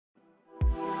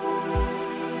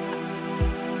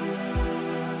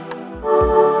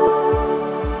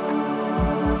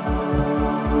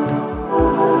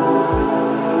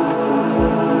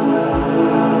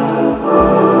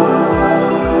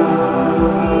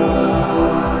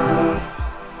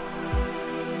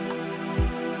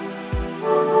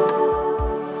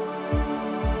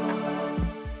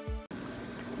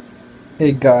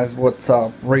Hey guys, what's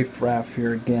up? Reef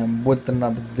here again with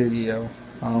another video.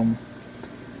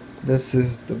 This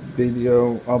is the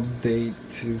video update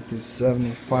to the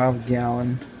 75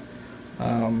 gallon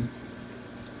that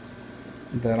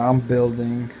I'm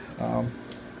building.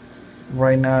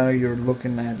 Right now you're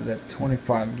looking at it at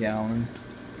 25 gallon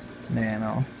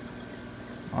nano.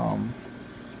 All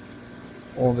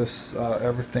this,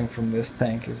 everything from this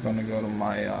tank is going to go to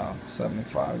my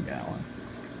 75 gallon.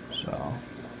 So.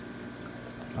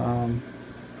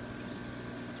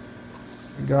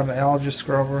 We got an algae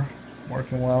scrubber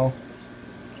working well.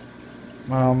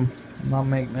 Not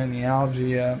making any algae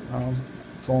yet.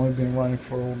 It's only been running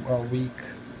for a week.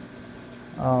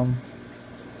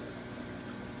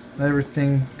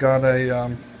 Everything got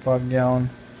a 5 gallon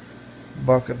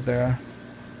bucket there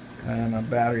and a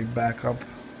battery backup.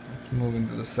 It's moving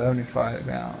to the 75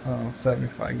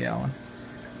 gallon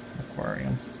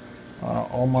aquarium.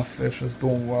 All my fish is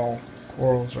doing well.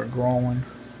 Corals are growing.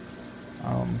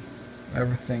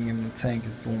 Everything in the tank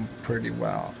is doing pretty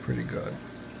well, pretty good.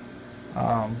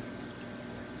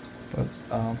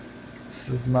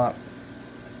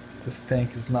 This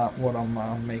tank is not what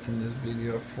I'm making this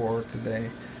video for today.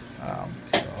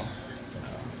 Just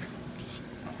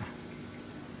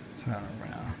turn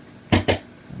around,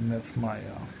 and that's my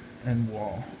end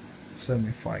wall,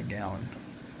 75 gallon.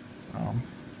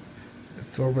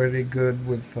 It's already good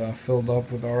with filled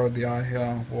up with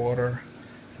RODI water,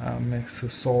 mixed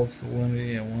with salt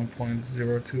salinity at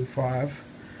 1.025,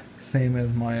 same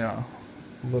as my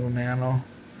little nano.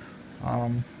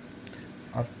 I've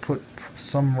put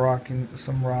some rock in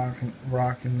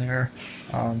there.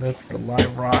 That's the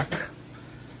live rock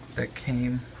that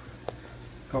came a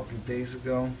couple of days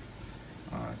ago.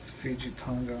 It's Fiji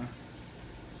Tonga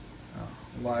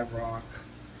live rock.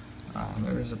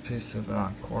 There is a piece of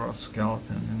coral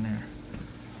skeleton in there.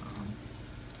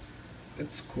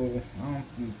 It's cool. I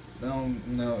don't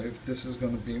know if this is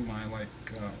going to be my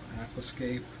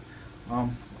aquascape. I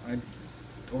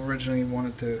originally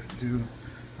wanted to do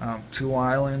 2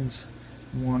 islands,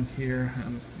 one here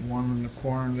and one in the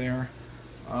corner there,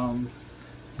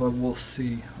 but we'll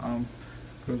see.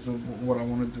 Because of what I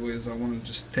want to do is I want to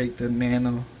just take the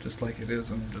nano just like it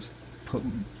is and just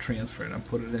transfer it and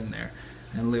put it in there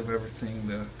and leave everything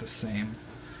the same.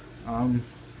 Let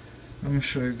me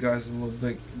show you guys a little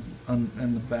bit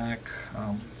in the back.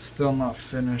 It's still not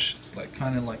finished. It's like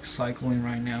kind of like cycling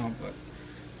right now, but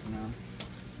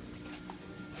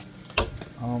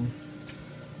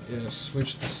yeah,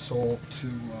 switch the salt to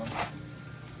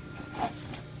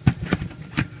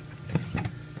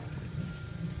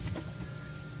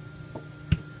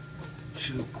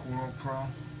Coral Pro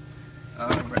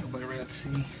by Red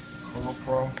Sea Coral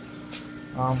Pro.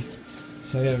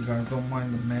 So yeah guys, don't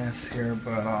mind the mess here,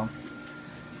 but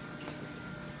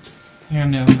here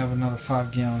now we have another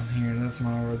 5 gallon here. That's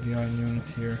my RODI unit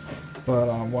here. But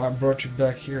why I brought you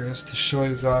back here is to show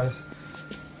you guys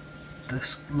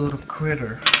this little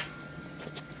critter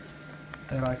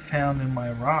that I found in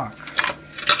my rock.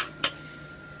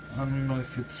 I don't know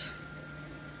if it's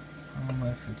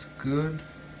good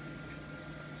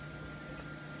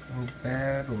or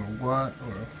bad or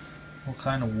what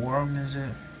kind of worm is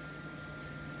it.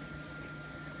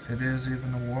 If it is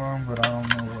even a worm, but I don't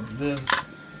know what it is.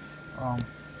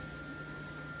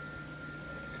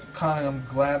 I'm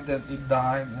glad that it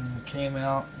died and came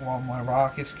out while my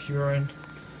rock is curing.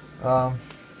 The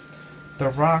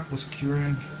rock was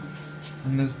curing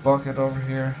in this bucket over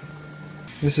here.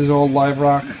 This is all live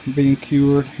rock being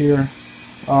cured here.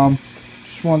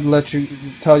 Just wanted to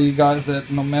tell you guys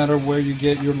that no matter where you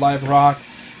get your live rock,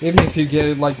 even if you get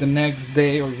it like the next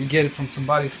day or you get it from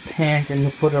somebody's tank and you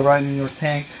put it right in your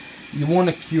tank, you want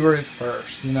to cure it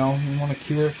first. You know, you want to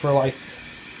cure it for like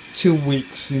 2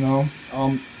 weeks. You know,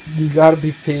 you gotta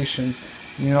be patient.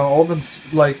 You know, all them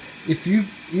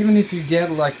even if you get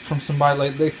like from somebody,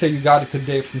 like let's say you got it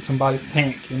today from somebody's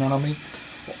tank, you know what I mean?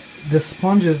 The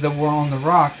sponges that were on the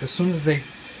rocks, as soon as they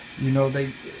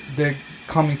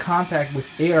come in contact with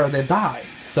air, they die.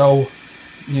 So,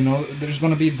 you know, there's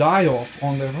going to be die-off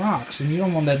on the rocks, and you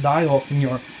don't want that die-off in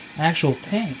your actual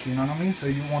tank, you know what I mean? So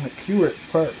you want to cure it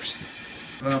first.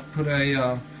 Put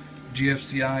a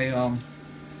GFCI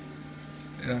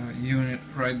unit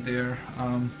right there.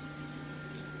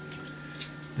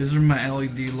 These are my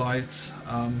LED lights.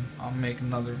 I'll make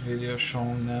another video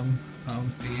showing them.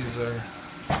 These are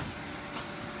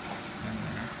in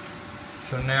there.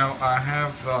 So now I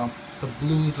have the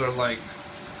blues are like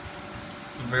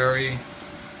very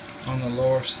on the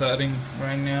lower setting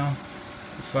right now.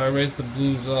 If I raise the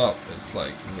blues up, it's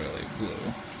like really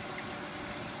blue.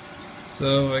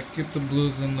 So I keep the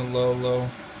blues in the low.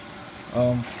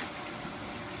 Um,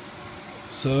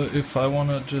 so if I want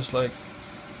to just like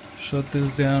shut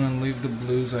this down and leave the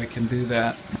blues, I can do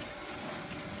that.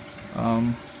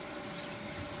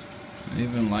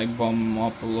 Even like bump them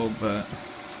up a little bit.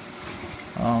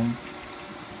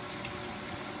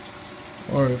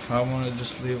 Or if I want to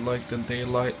just leave like the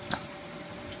daylight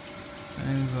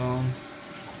things on,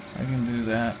 I can do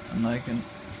that, and I can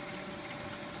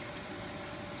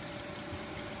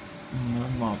move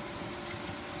them up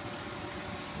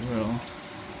real.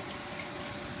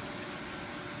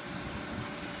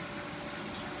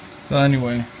 So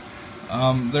anyway,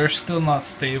 they're still not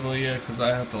stable yet because I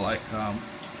have to like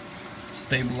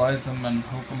stabilize them and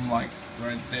hook them like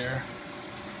right there,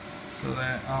 so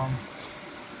that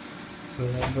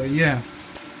but yeah,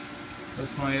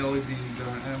 that's my LED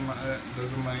guy, and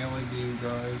those are my LED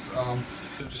guys.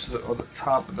 Just on the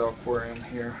top of the aquarium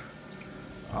here,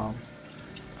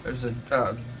 there's a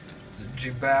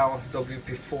Jibao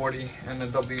WP40 and a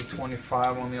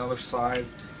W25 on the other side.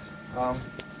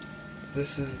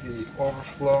 This is the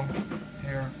overflow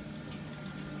here,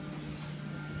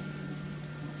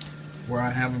 where I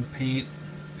haven't painted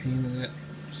it,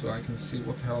 so I can see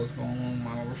what the hell is going on in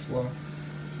my overflow.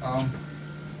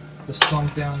 The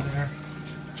sump down there,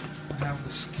 I have the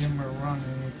skimmer running.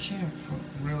 You can't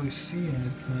really see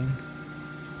anything,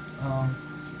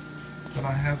 but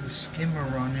I have the skimmer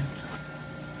running.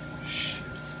 Shit.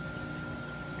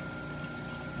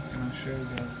 I'm gonna show you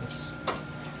guys this.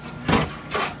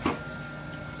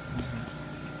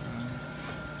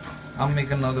 I'll make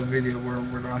another video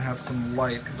where I have some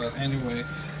light, but anyway,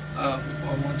 I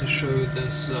want to show you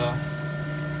this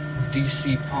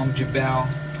DC pump Jibao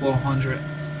 1200.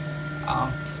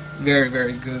 Very,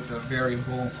 very good,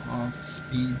 variable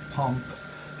speed pump.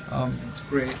 It's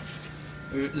great.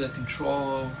 The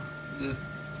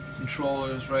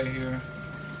controller is right here.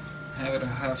 I have it at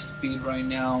half speed right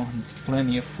now. It's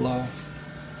plenty of flow.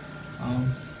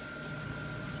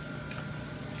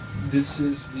 This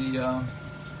is the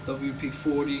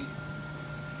WP40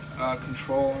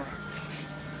 controller.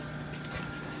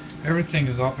 Everything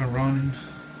is up and running.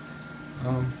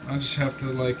 I just have to,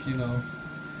 like, you know,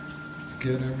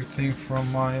 get everything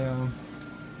from my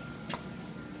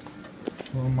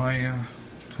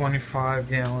 25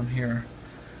 gallon here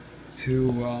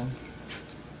to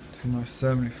my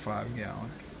 75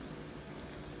 gallon.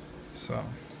 So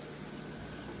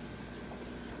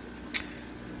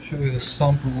show you the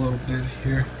sump a little bit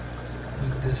here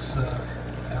with this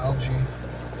algae.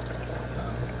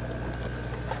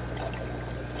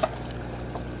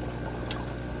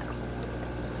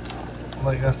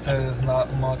 Like I said, there's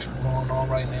not much going on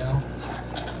right now.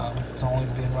 It's only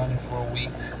been running for a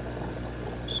week,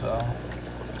 so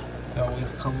gotta wait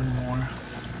a couple more.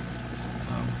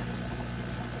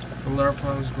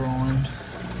 Caulerpa is growing.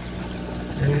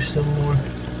 There's some more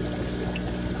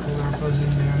Caulerpas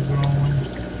in there growing.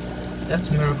 That's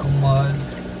Miracle Mud.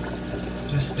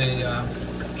 Just a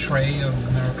tray of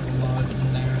Miracle Mud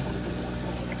in there.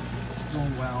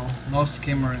 Doing well. No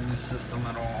skimmer in this system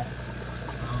at all.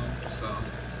 So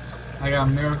I got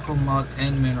Miracle Mud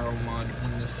and Mineral Mud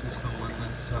in this system, and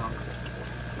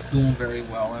it's doing very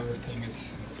well. Everything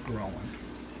is growing.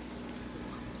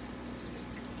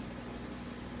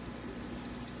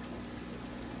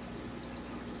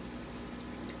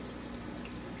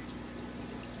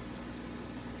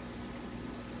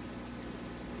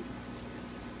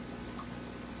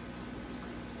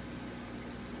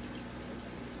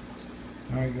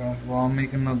 Alright guys, well I'll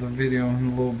make another video in a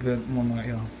little bit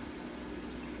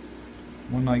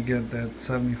when I get that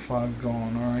 75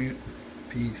 going. Alright,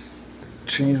 peace.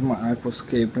 Change my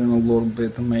aquascape in a little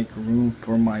bit to make room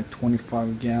for my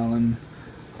 25 gallon,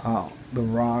 the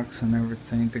rocks and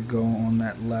everything to go on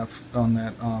that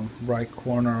right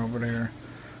corner over there.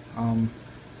 And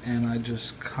I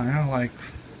just kind of like,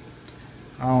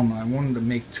 I don't know, I wanted to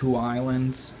make two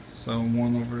islands, so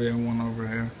one over there, one over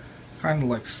here, kind of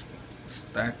like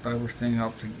stacked everything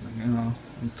up to, you know,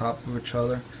 on top of each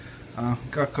other.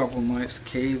 Got a couple nice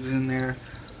caves in there.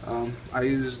 I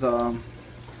used the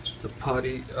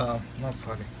putty, not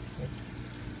putty.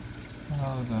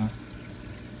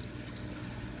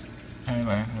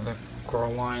 Anyway, the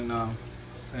coralline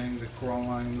thing, the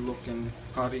coralline looking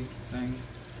putty thing.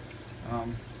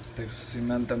 They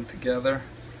cement them together.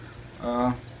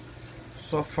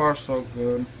 So far so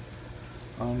good.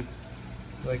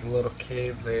 Like a little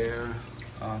cave there,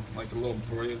 like a little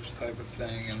bridge type of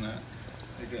thing, and I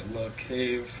get a little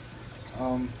cave.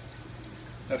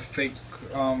 A fake,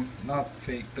 not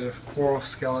fake, the coral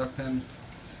skeleton.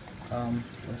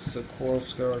 It's a coral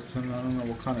skeleton. I don't know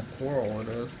what kind of coral it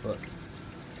is, but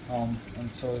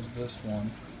and so is this one.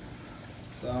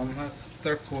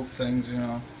 They're cool things, you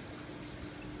know.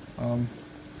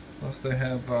 Plus they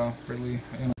have really,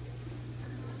 you know.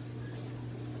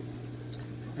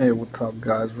 Hey, what's up,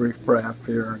 guys? Reef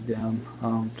here again.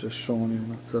 Just showing you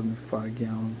my 75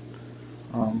 gallon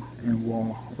in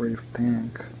wall reef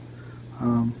tank.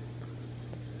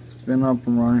 It's been up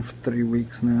and running for 3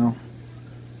 weeks now.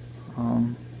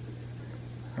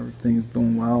 Everything's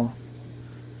doing well.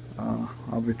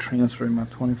 I'll be transferring my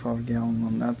 25 gallon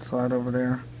on that side over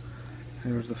there.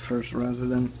 There's the first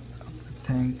resident of the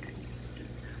tank.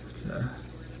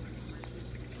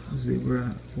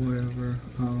 Zebra, whatever,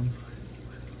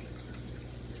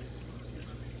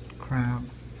 crab,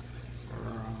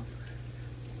 or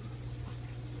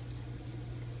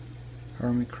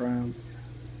hermit crab.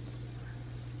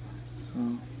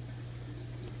 So,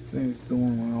 things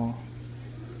doing well.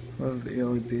 But the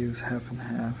LEDs half and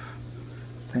half.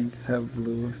 Tanks have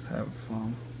blues, have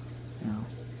you know.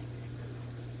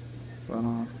 But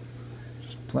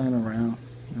just playing around,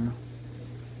 you know.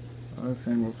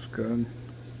 Everything looks good.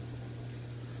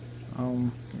 I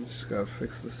just gotta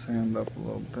fix the sand up a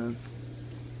little bit.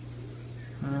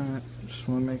 Alright, just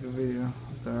wanna make a video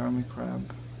of the hermit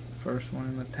crab. First one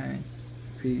in the tank.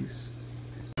 Peace.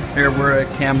 Here we're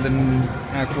at Camden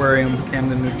Aquarium,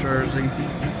 Camden, New Jersey.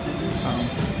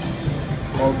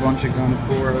 Whole bunch of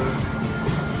gunforas,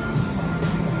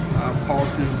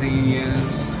 pulses, zinnias,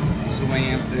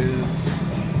 zoanthus,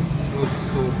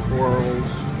 toadstool corals,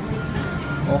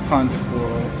 all kinds of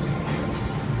corals.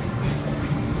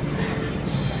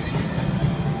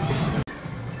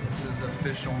 This is a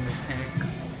fish only tank.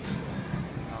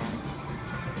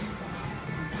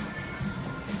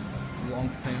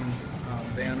 Longfin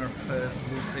bannerfish,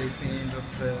 blue-faced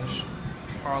angelfish,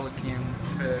 harlequin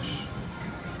fish,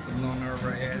 the lunar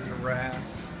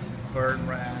wrasse, bird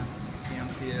wrasse,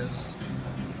 camphias,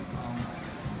 a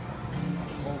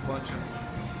whole bunch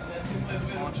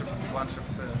of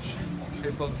fish,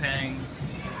 hippo tangs,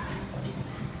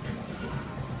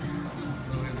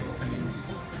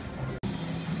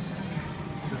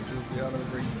 this is the other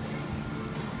reef.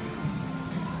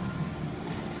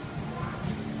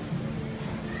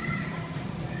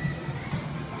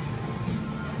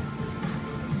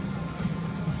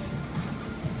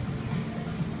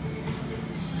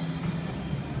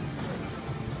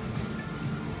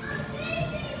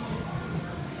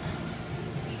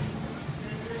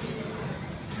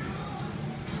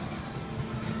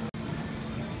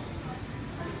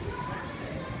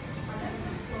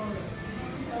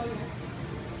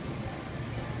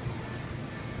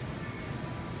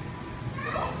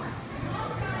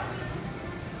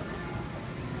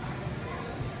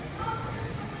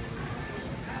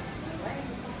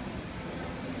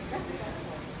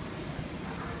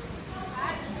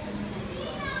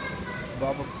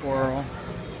 Baba coral,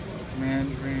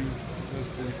 mandarin,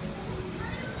 twisted,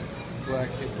 black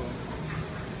hippo.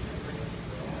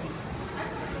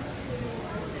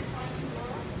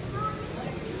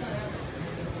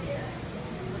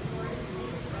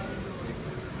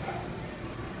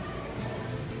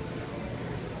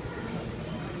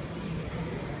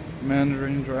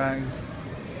 Mandarin drag,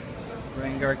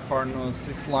 Vanguard cardinal,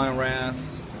 6-line wrasse,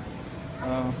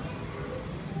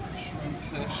 shrimp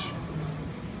fish.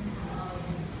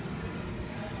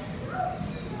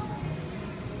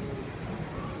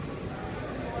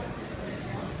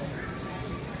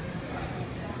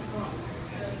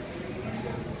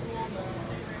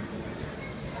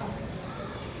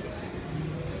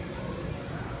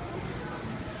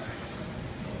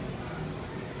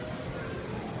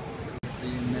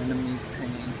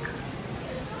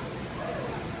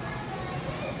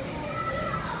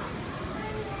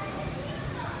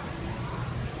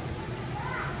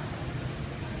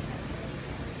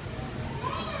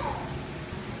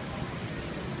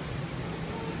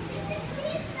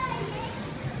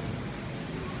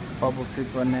 Bubble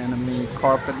tip anemone,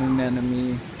 carpet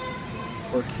anemone,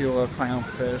 orchula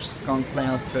clownfish, skunk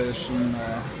clownfish, and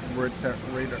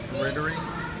rittery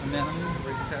anemone,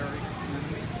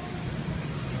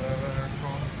 whatever they're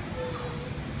called.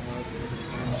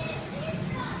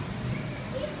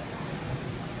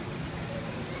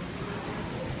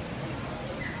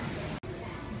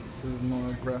 This is more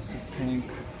aggressive tank,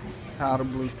 powder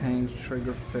blue tanks,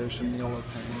 triggerfish, and yellow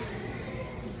tank.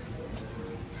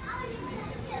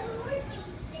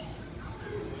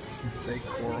 Fake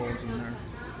corals in there.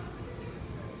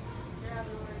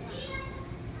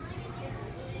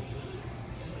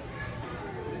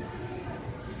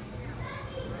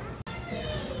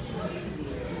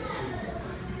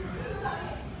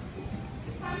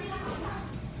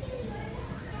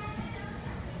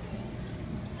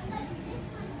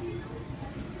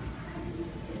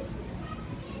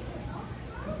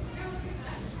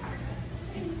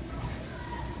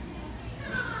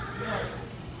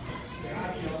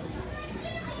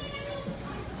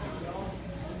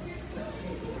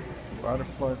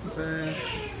 butterfly fish,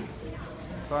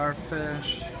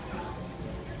 firefish,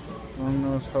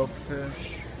 long-nosed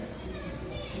hopefish.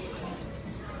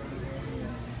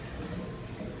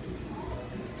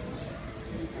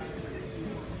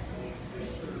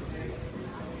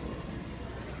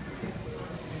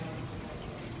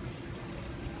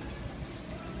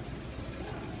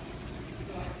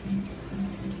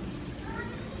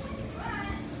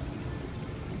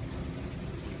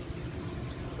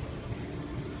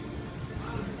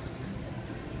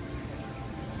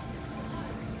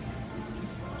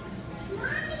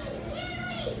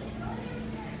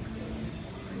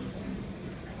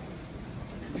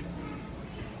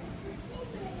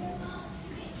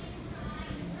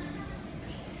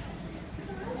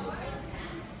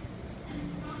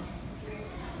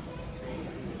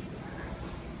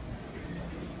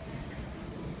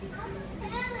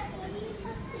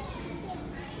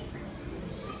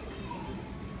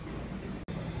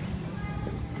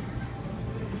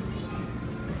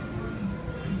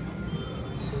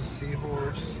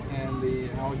 Seahorse and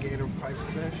the alligator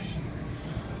pipefish.